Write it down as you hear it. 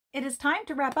It is time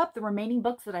to wrap up the remaining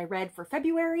books that I read for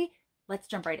February. Let's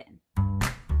jump right in.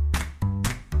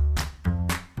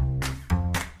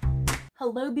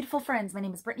 Hello, beautiful friends. My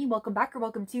name is Brittany. Welcome back, or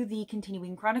welcome to the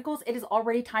Continuing Chronicles. It is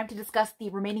already time to discuss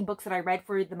the remaining books that I read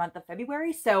for the month of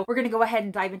February, so we're going to go ahead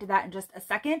and dive into that in just a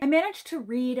second. I managed to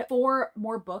read 4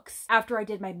 more books after I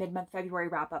did my mid-month February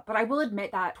wrap-up, but I will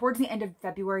admit that towards the end of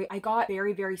February, I got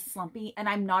very, very slumpy, and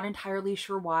I'm not entirely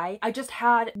sure why. I just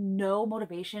had no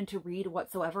motivation to read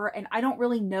whatsoever, and I don't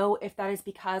really know if that is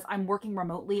because I'm working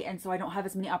remotely, and so I don't have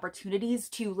as many opportunities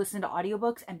to listen to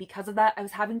audiobooks, and because of that, I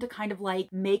was having to kind of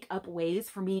like make up ways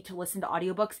for me to listen to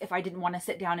audiobooks if I didn't want to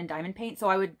sit down and diamond paint. So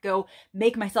I would go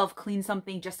make myself clean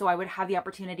something just so I would have the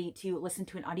opportunity to listen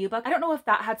to an audiobook. I don't know if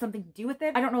that had something to do with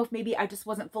it. I don't know if maybe I just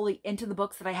wasn't fully into the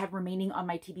books that I had remaining on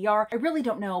my TBR. I really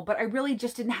don't know, but I really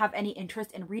just didn't have any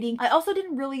interest in reading. I also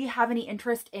didn't really have any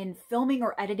interest in filming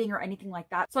or editing or anything like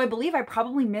that. So I believe I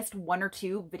probably missed 1 or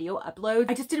 2 video uploads.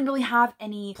 I just didn't really have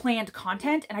any planned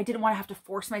content, and I didn't want to have to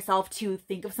force myself to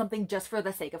think of something just for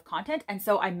the sake of content. And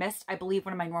so I missed, I believe,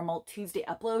 one of my normal Tuesday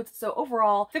uploads. So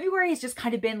overall, February has just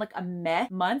kind of been like a meh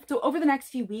month. So over the next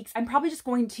few weeks, I'm probably just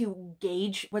going to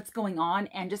gauge what's going on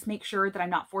and just make sure that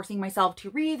I'm not forcing myself to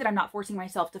read, that I'm not forcing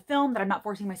myself to film, that I'm not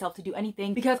forcing myself to do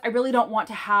anything, because I really don't want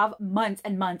to have months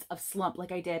and months of slump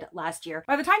like I did last year.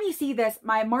 By the time you see this,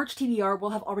 my March TBR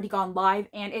will have already gone live,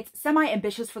 and it's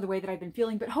semi-ambitious for the way that I've been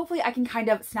feeling, but hopefully I can kind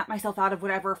of snap myself out of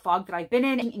whatever fog that I've been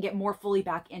in and get more fully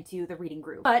back into the reading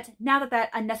groove. But now that that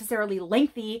unnecessarily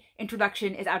lengthy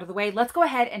introduction is out of the way, let's go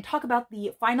ahead and talk about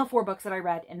the final 4 books that I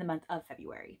read in the month of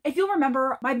February. If you'll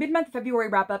remember, my mid-month February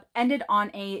wrap-up ended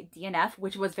on a DNF,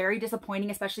 which was very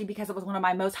disappointing, especially because it was one of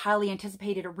my most highly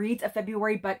anticipated reads of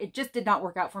February, but it just did not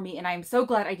work out for me, and I am so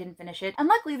glad I didn't finish it. And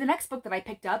luckily, the next book that I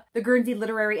picked up, The Guernsey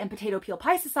Literary and Potato Peel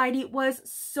Pie Society, was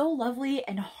so lovely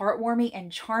and heartwarming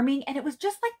and charming, and it was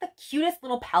just like the cutest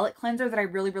little palate cleanser that I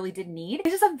really did need.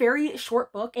 This is a very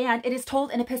short book, and it is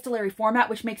told in epistolary format,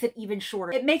 which makes it even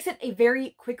shorter. It makes it a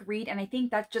very quick read, and I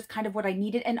think that's just kind of what I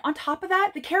needed. And on top of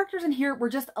that, the characters in here were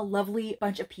just a lovely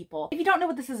bunch of people. If you don't know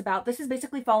what this is about, this is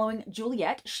basically following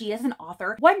Juliet. She is an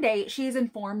author. One day, she is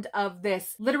informed of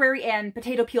this literary and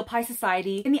potato peel pie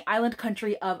society in the island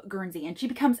country of Guernsey, and she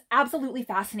becomes absolutely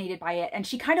fascinated by it, and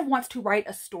she kind of wants to write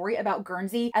a story about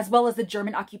Guernsey as well as the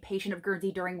German occupation of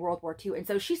Guernsey during World War II. And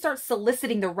so she starts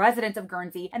soliciting the residents of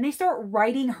Guernsey, and they start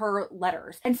writing her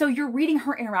letters. And so you're reading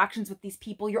her interactions with these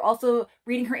people. You're also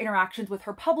reading her interactions with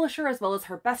her publisher as well as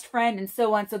her best friend and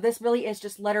so on. So this really is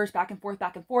just letters back and forth,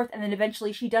 and then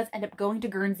eventually she does end up going to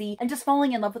Guernsey and just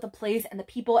falling in love with the place and the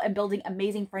people and building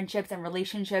amazing friendships and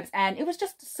relationships, and it was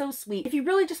just so sweet. If you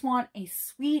really just want a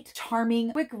sweet,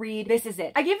 charming, quick read, this is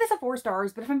it. I gave this a 4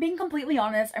 stars, but if I'm being completely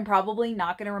honest, I'm probably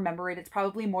not going to remember it. It's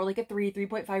probably more like a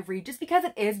 3.5 read, just because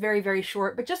it is very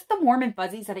short, but just the warm and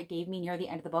fuzzies that it gave me near the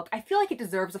end of the book, I feel like it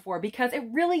deserves a 4 because it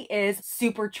really is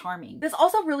super charming. This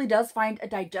also really does find a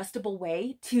digestible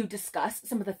way to discuss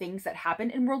some of the things that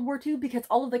happened in World War II, because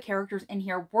all of the characters in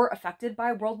here were affected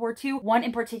by World War II. One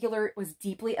in particular was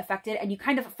deeply affected, and you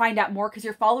kind of find out more because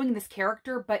you're following this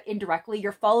character, but indirectly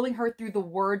you're following her through the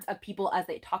words of people as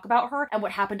they talk about her and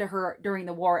what happened to her during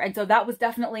the war. And so that was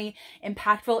definitely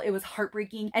impactful. It was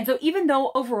heartbreaking. And so even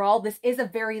though overall this is a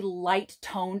very light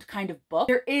toned kind of book,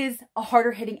 there is a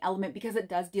harder hitting element because it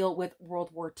does deal with World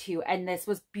War II, and this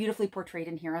was beautifully portrayed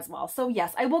in here as well. So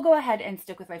yes, I will go ahead and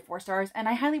stick with my 4 stars, and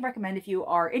I highly recommend if you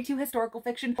are into historical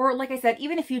fiction, or like I said,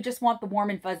 even if you just want the warm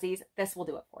and fuzzies, this will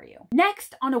do it for you.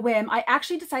 Next, on a whim, I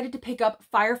actually decided to pick up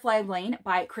Firefly Lane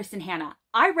by Kristin Hannah.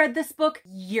 I read this book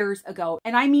years ago,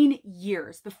 and I mean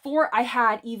years, before I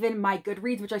had even my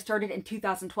Goodreads, which I started in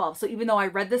 2012. So even though I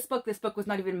read this book was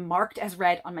not even marked as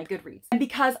read on my Goodreads. And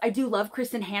because I do love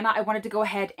Kristin Hannah, I wanted to go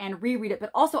ahead and reread it,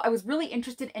 but also I was really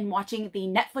interested in watching the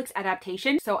Netflix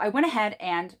adaptation. So I went ahead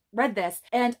and read this,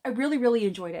 and I really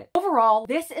enjoyed it. Overall,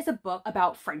 this is a book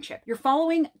about friendship. You're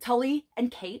following Tully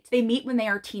and Kate. They meet when they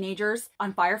are teenagers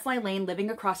on Firefly Lane, living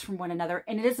across from one another,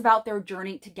 and it is about their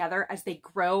journey together as they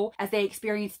grow, as they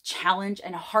experience challenge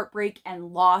and heartbreak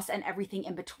and loss and everything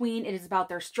in between. It is about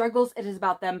their struggles. It is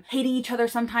about them hating each other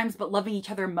sometimes, but loving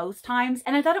each other most times.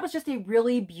 And I thought it was just a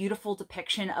really beautiful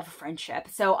depiction of friendship.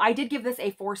 So I did give this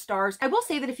a 4 stars. I will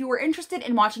say that if you were interested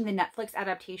in watching the Netflix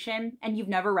adaptation and you've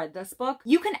never read this book,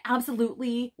 you can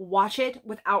absolutely watch it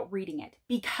without reading it,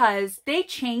 because they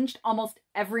changed almost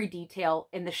every detail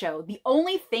in the show. The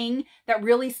only thing that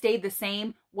really stayed the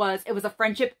same was it was a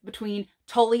friendship between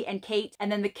Tully and Kate, and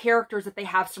then the characters that they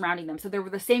have surrounding them. So there were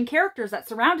the same characters that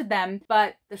surrounded them,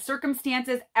 but the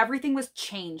circumstances, everything was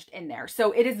changed in there.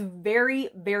 So it is very,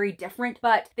 very different,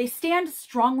 but they stand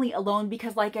strongly alone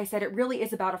because, like I said, it really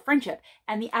is about a friendship.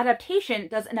 And the adaptation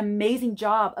does an amazing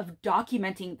job of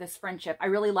documenting this friendship. I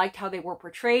really liked how they were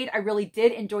portrayed. I really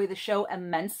did enjoy the show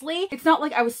immensely. It's not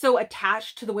like I was so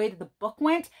attached to the way that the book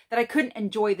went that I couldn't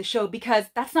enjoy the show, because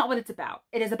that's not what it's about.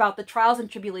 It is about the trials and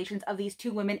tribulations of these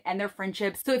two women and their friendships.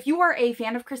 So if you are a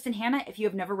fan of Kristin Hannah, if you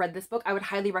have never read this book, I would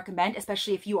highly recommend,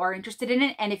 especially if you are interested in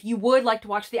it. And if you would like to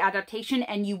watch the adaptation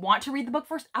and you want to read the book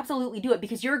first, absolutely do it,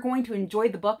 because you're going to enjoy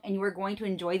the book and you are going to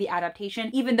enjoy the adaptation,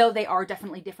 even though they are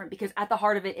definitely different, because at the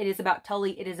heart of it, it is about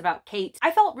Tully, it is about Kate. I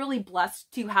felt really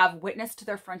blessed to have witnessed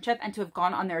their friendship and to have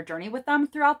gone on their journey with them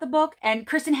throughout the book. And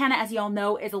Kristin Hannah, as y'all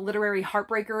know, is a literary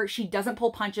heartbreaker. She doesn't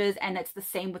pull punches, and it's the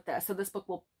same with this. So this book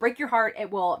will break your heart,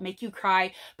 it will make you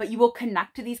cry, but you will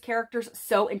connect to these characters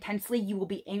so intensely. You will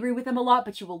be angry with them a lot,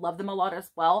 but you will love them a lot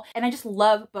as well. And I just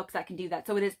love books that can do that.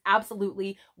 So it is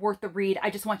absolutely worth the read. I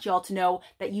just want you all to know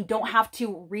that you don't have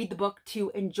to read the book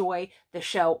to enjoy the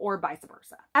show, or vice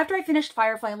versa. After I finished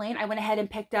Firefly Lane, I went ahead and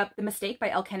picked up The Mistake by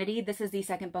Elle Kennedy. This is the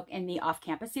second book in the Off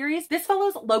Campus series. This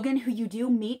follows Logan, who you do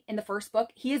meet in the first book.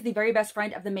 He is the very best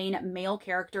friend of the main male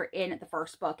character in the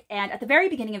first book. And at the very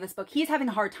beginning of this book, he's having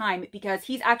a hard time because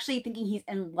he's actually thinking he's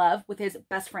in love with his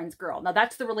best friend's girl. Now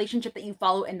that's the relationship that you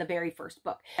follow in the very first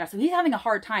book. So he's having a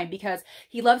hard time because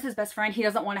he loves his best friend. He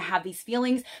doesn't want to have these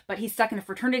feelings, but he's stuck in a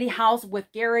fraternity house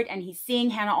with Garrett, and he's seeing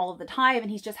Hannah all of the time, and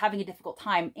he's just having a difficult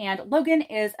time. And Logan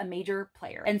is a major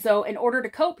player. And so in order to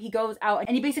cope, he goes out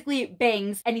and he basically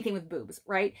bangs anything with boobs,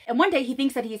 right? And one day he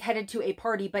thinks that he's headed to a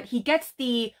party, but he gets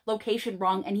the location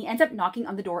wrong, and he ends up knocking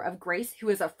on the door of Grace, who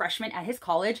is a freshman at his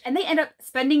college, and they end up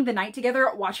spending the night together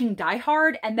watching Die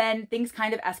Hard, and then things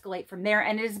kind of escalate from there,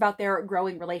 and it is about their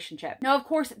growing relationship. Now, of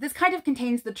course, this kind of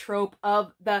contains the trope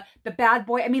of the bad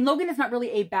boy. I mean, Logan is not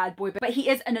really a bad boy, but he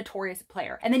is a notorious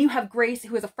player. And then you have Grace,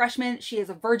 who is a freshman. She is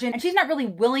a virgin, and she's not really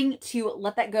willing to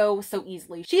let that go so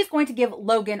easily. She's going to give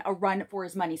Logan a run for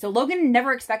his money. So Logan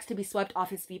never expects to be swept off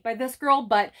his feet by this girl,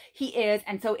 but he is.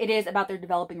 And so it is about their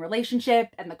developing relationship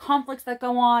and the conflicts that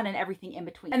go on and everything in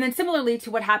between. And then similarly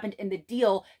to what happened in The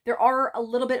Deal, there are a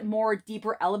little bit more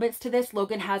deeper elements to this.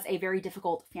 Logan has a very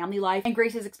difficult family life, and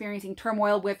Grace is experiencing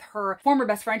turmoil with her former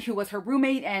best friend, who was her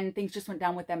roommate, and things just went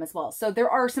down with them as well. So there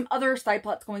are some other side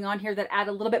plots going on here that add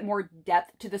a little bit more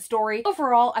depth to the story.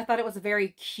 Overall, I thought it was a very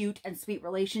cute and sweet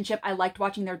relationship. I liked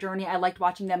watching their journey. I liked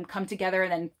watching them come together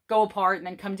and then go apart and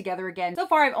then come together again. So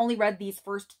far, I've only read these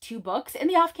first 2 books in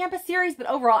the Off Campus series, but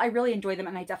overall, I really enjoy them,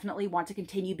 and I definitely want to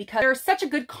continue because there's such a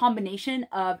good combination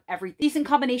of everything. Decent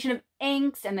combination of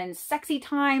angst, and then sexy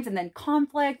times, and then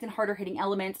conflict and harder hitting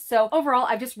elements. So overall,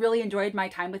 I've just really enjoyed my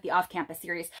time with the Off Campus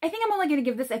series. I think I'm only going to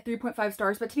give this a 3.5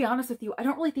 stars, but to be honest with you, I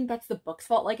don't really think that's the book's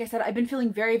fault. Like I said, I've been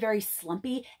feeling very, very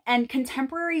slumpy, and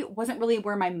contemporary wasn't really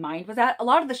where my mind was at. A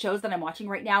lot of the shows that I'm watching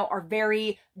right now are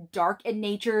very dark in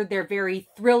nature. They're very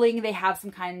thrilling. They have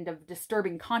some kind of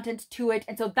disturbing content to it.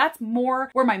 And so that's more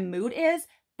where my mood is,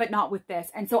 but not with this.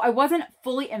 And so I wasn't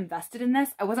fully invested in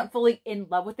this. I wasn't fully in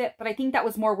love with it, but I think that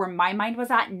was more where my mind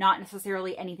was at, not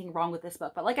necessarily anything wrong with this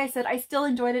book. But like I said, I still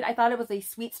enjoyed it. I thought it was a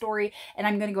sweet story, and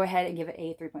I'm going to go ahead and give it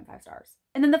a 3.5 stars.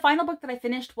 And then the final book that I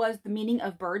finished was The Meaning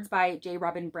of Birds by J.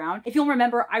 Robin Brown. If you'll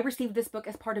remember, I received this book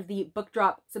as part of the Book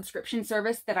Drop subscription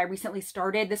service that I recently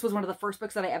started. This was one of the first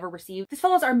books that I ever received. This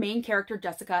follows our main character,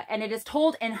 Jessica, and it is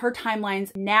told in her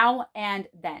timelines now and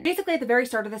then. Basically, at the very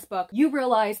start of this book, you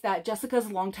realize that Jessica's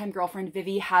longtime girlfriend,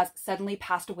 Vivi, has suddenly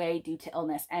passed away due to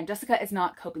illness, and Jessica is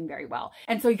not coping very well.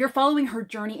 And so you're following her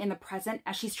journey in the present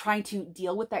as she's trying to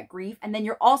deal with that grief, and then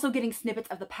you're also getting snippets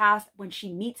of the past when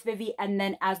she meets Vivi, and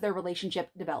then as their relationship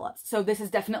develops. So this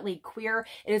is definitely queer.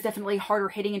 It is definitely harder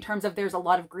hitting in terms of there's a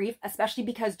lot of grief, especially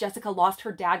because Jessica lost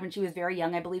her dad when she was very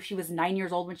young. I believe she was 9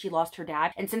 years old when she lost her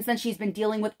dad. And since then, she's been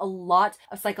dealing with a lot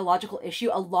of psychological issue,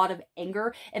 a lot of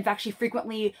anger. In fact, she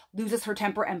frequently loses her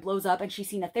temper and blows up, and she's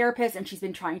seen a therapist, and she's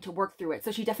been trying to work through it. So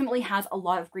she definitely has a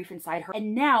lot of grief inside her.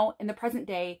 And now in the present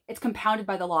day, it's compounded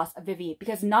by the loss of Vivi,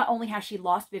 because not only has she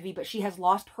lost Vivi, but she has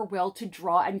lost her will to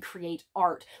draw and create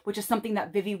art, which is something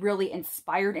that Vivi really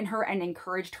inspired in her and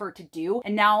encouraged her to do.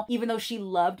 And now, even though she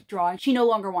loved drawing, she no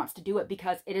longer wants to do it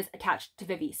because it is attached to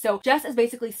Vivi. So Jess is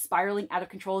basically spiraling out of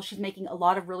control. She's making a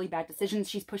lot of really bad decisions.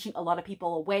 She's pushing a lot of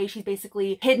people away. She's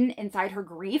basically hidden inside her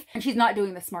grief, and she's not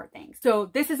doing the smart thing. So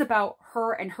this is about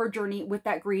her and her journey with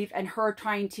that grief, and her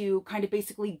trying to kind of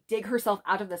basically dig herself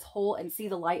out of this hole and see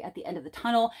the light at the end of the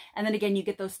tunnel. And then again, you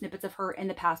get those snippets of her in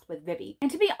the past with Vivi.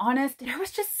 And to be honest, there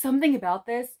was just something about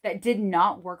this that did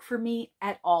not work for me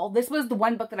at all. This was the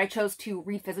one book that I chose to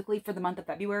read physically for the month of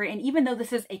February. And even though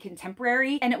this is a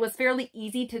contemporary and it was fairly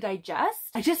easy to digest,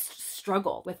 I just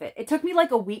struggled with it. It took me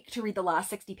like a week to read the last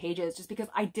 60 pages just because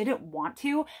I didn't want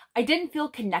to. I didn't feel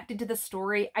connected to the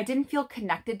story. I didn't feel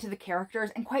connected to the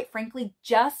characters, and quite frankly,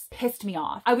 just pissed me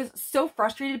off. I was so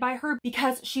frustrated by her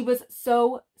because she was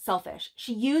so selfish.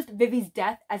 She used Vivi's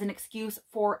death as an excuse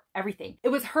for everything. It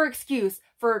was her excuse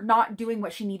for not doing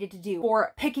what she needed to do,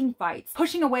 for picking fights,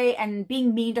 pushing away and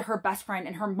being mean to her best friend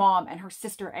and her mom and her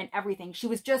sister and everything. She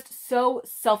was just so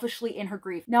selfishly in her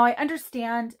grief. Now, I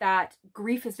understand that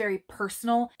grief is very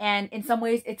personal and in some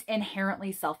ways it's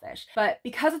inherently selfish, but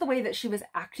because of the way that she was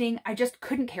acting, I just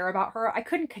couldn't care about her. I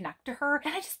couldn't connect to her,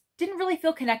 and I just didn't really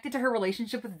feel connected to her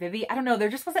relationship with Vivi. I don't know, there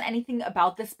just wasn't anything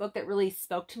about this book that really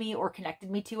spoke to me or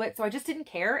connected me to it, so I just didn't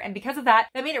care. And because of that,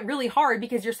 that made it really hard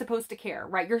because you're supposed to care,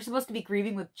 right? You're supposed to be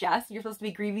grieving with Jess, you're supposed to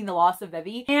be grieving the loss of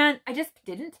Vivi, and I just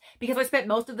didn't because I spent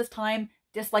most of this time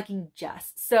disliking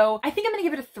Jess. So I think I'm gonna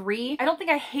give it a 3. I don't think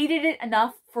I hated it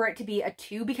enough for it to be a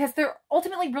 2 because there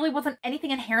ultimately really wasn't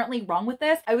anything inherently wrong with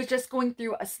this. I was just going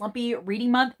through a slumpy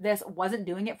reading month. This wasn't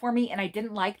doing it for me and I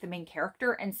didn't like the main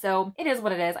character, and so it is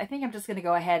what it is. I think I'm just gonna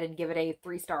go ahead and give it a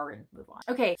 3-star and move on.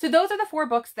 Okay, so those are the 4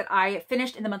 books that I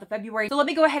finished in the month of February. So let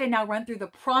me go ahead and now run through the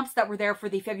prompts that were there for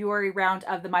the February round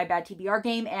of the My Bad TBR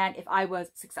game and if I was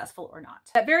successful or not.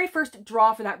 That very first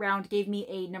draw for that round gave me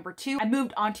a number 2. I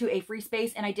moved on to a free space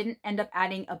and I didn't end up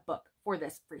adding a book for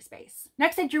this free space.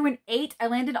 Next, I drew an 8. I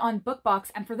landed on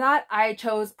BookBox, and for that, I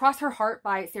chose Cross Her Heart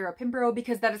by Sarah Pinborough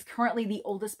because that is currently the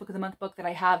oldest book of the month book that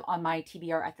I have on my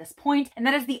TBR at this point, and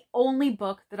that is the only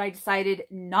book that I decided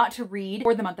not to read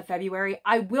for the month of February.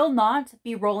 I will not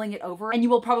be rolling it over, and you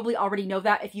will probably already know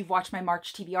that if you've watched my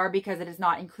March TBR because it is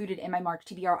not included in my March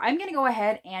TBR. I'm gonna go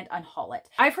ahead and unhaul it.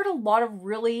 I've heard a lot of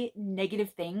really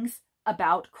negative things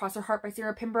about Cross Her Heart by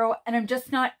Sarah Pinborough, and I'm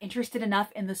just not interested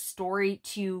enough in the story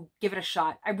to give it a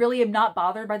shot. I really am not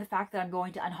bothered by the fact that I'm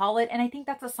going to unhaul it, and I think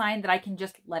that's a sign that I can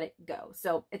just let it go.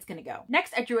 So it's gonna go.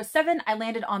 Next, I drew a 7. I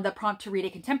landed on the prompt to read a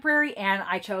contemporary, and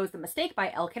I chose The Mistake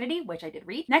by Elle Kennedy, which I did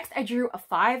read. Next, I drew a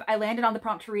 5. I landed on the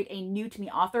prompt to read a new to me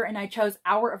author, and I chose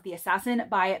Hour of the Assassin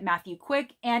by Matthew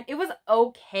Quick, and it was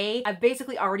okay. I've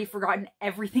basically already forgotten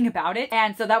everything about it,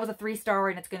 and so that was a 3-star,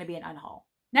 and it's gonna be an unhaul.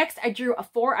 Next, I drew a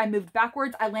 4. I moved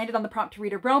backwards. I landed on the prompt to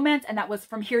read a romance, and that was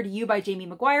From Here to You by Jamie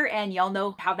Maguire, and y'all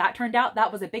know how that turned out.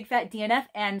 That was a big fat DNF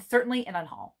and certainly an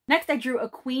unhaul. Next, I drew a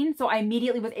queen, so I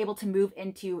immediately was able to move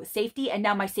into safety, and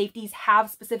now my safeties have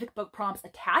specific book prompts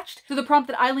attached. So the prompt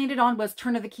that I landed on was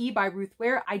Turn of the Key by Ruth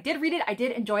Ware. I did read it, I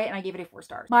did enjoy it, and I gave it a 4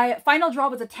 stars. My final draw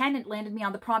was a 10. It landed me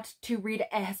on the prompt to read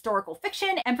a historical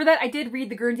fiction, and for that I did read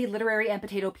The Guernsey Literary and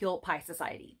Potato Peel Pie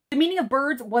Society. The Meaning of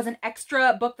Birds was an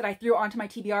extra book that I threw onto my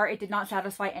TBR. It did not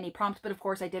satisfy any prompt, but of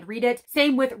course I did read it.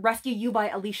 Same with Rescue You by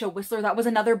Alicia Whistler. That was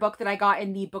another book that I got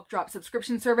in the Book Drop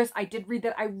subscription service. I did read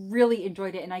that. I really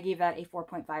enjoyed it, and I gave that a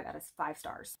 4.5 out of 5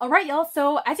 stars. All right, y'all.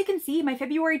 So as you can see, my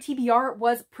February TBR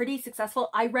was pretty successful.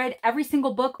 I read every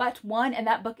single book but one, and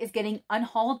that book is getting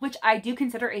unhauled, which I do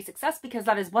consider a success because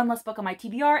that is one less book on my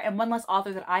TBR and one less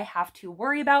author that I have to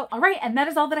worry about. All right, and that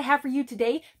is all that I have for you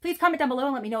today. Please comment down below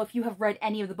and let me know if you have read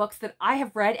any of the books that I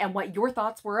have read and what your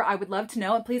thoughts were. I would love to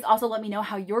know. And please also let me know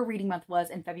how your reading month was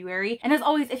in February. And as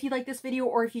always, if you like this video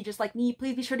or if you just like me,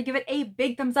 please be sure to give it a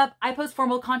big thumbs up. I post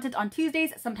formal content on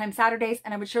Tuesdays, sometimes Saturdays,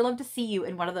 and I would sure love to see you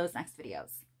in one of those next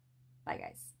videos.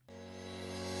 Bye,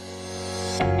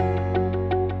 guys.